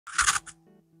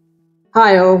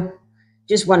Hi all,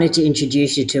 just wanted to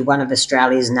introduce you to one of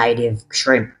Australia's native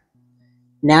shrimp.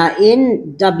 Now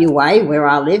in WA, where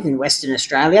I live in Western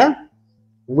Australia,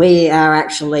 we are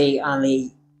actually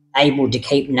only able to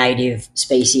keep native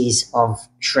species of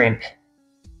shrimp.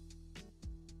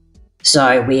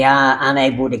 So we are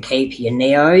unable to keep your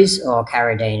neos or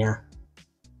caridina.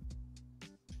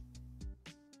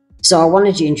 So I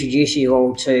wanted to introduce you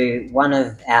all to one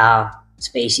of our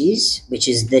species, which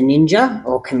is the ninja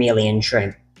or chameleon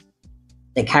shrimp,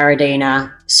 the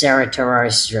Caridina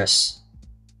ceratorostrus.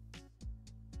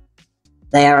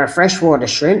 They are a freshwater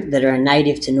shrimp that are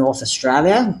native to North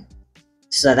Australia,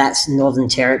 so that's Northern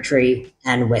Territory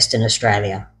and Western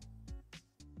Australia.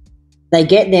 They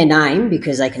get their name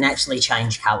because they can actually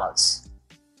change colours.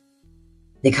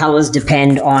 The colours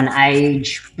depend on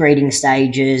age, breeding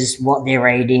stages, what they're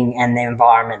eating, and the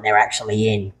environment they're actually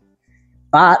in.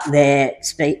 But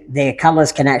their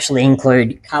colours can actually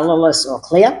include colourless or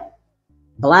clear,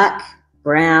 black,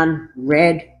 brown,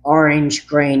 red, orange,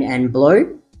 green, and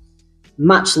blue,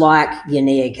 much like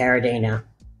Guinea caridina.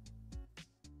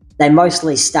 They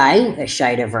mostly stay a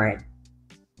shade of red.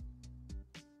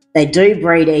 They do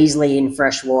breed easily in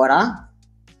fresh water.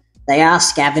 They are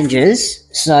scavengers,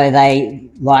 so they,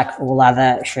 like all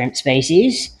other shrimp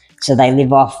species, so they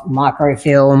live off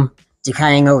microfilm,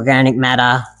 decaying organic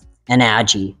matter, and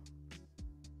algae.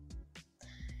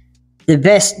 For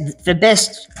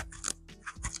best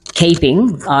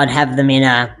keeping, I'd have them in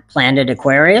a planted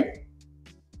aquarium,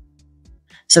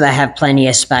 so they have plenty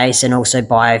of space and also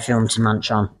biofilm to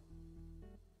munch on.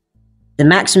 The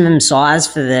maximum size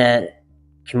for the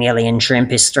chameleon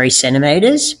shrimp is 3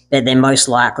 centimetres, but they most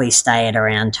likely stay at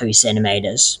around 2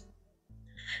 centimetres.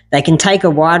 They can take a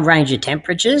wide range of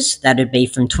temperatures, that would be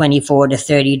from 24 to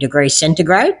 30 degrees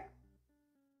centigrade.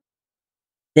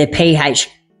 Their pH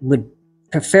would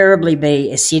preferably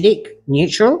be acidic,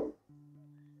 neutral.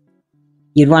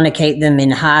 You'd want to keep them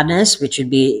in hardness, which would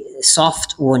be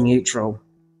soft or neutral.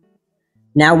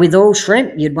 Now with all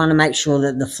shrimp, you'd want to make sure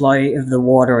that the flow of the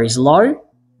water is low,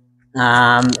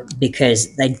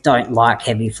 because they don't like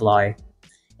heavy flow.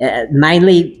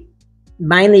 Mainly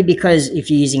because if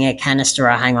you're using a canister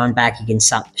or hang-on back, you can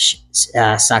suck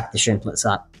the shrimplets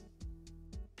up.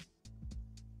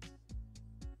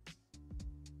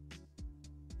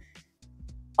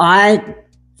 I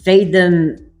feed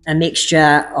them a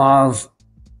mixture of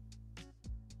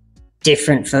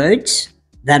different foods.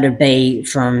 That would be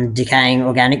from decaying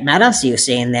organic matter. So you'll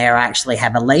see in there I actually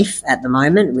have a leaf at the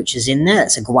moment, which is in there.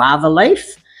 It's a guava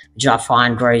leaf, which I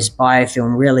find grows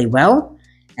biofilm really well,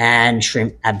 and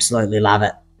shrimp absolutely love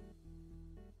it.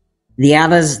 The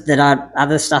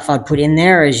other stuff I'd put in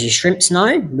there is your shrimp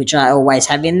snow, which I always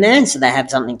have in there, so they have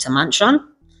something to munch on.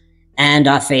 And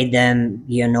I feed them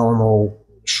your normal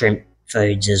shrimp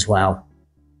foods as well.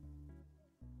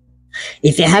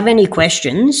 If you have any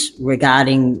questions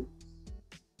regarding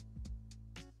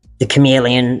the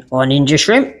chameleon or ninja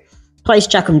shrimp, please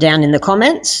chuck them down in the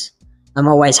comments. I'm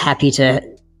always happy to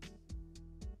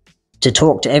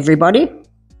talk to everybody.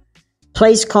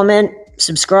 Please comment,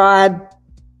 subscribe,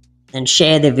 and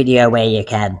share the video where you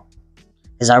can,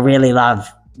 because I really love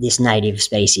this native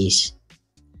species.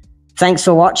 Thanks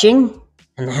for watching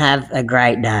and have a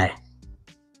great day.